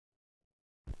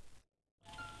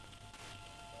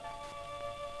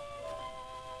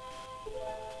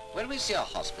When we see a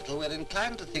hospital, we're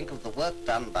inclined to think of the work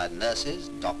done by nurses,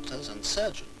 doctors, and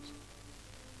surgeons.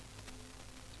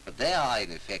 But they are,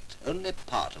 in effect, only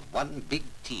part of one big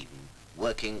team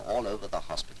working all over the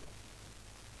hospital.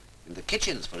 In the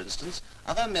kitchens, for instance,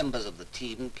 other members of the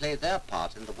team play their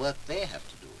part in the work they have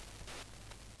to do.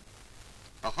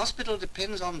 A hospital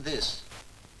depends on this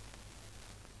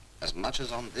as much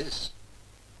as on this.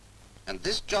 And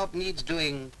this job needs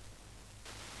doing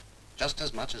just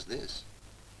as much as this.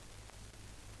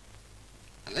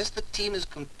 Unless the team is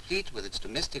complete with its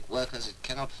domestic workers, it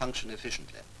cannot function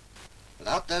efficiently.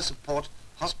 Without their support,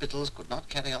 hospitals could not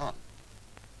carry on.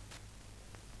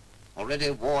 Already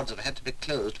wards have had to be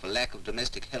closed for lack of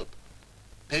domestic help.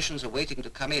 Patients are waiting to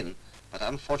come in, but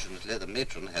unfortunately the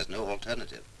matron has no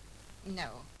alternative.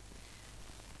 No.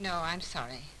 No, I'm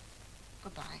sorry.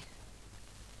 Goodbye.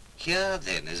 Here,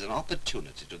 then, is an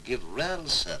opportunity to give real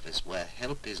service where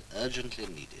help is urgently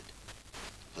needed.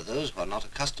 For those who are not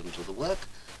accustomed to the work,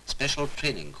 special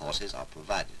training courses are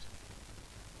provided.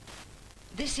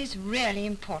 This is really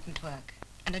important work,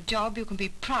 and a job you can be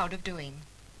proud of doing.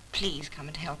 Please come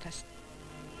and help us.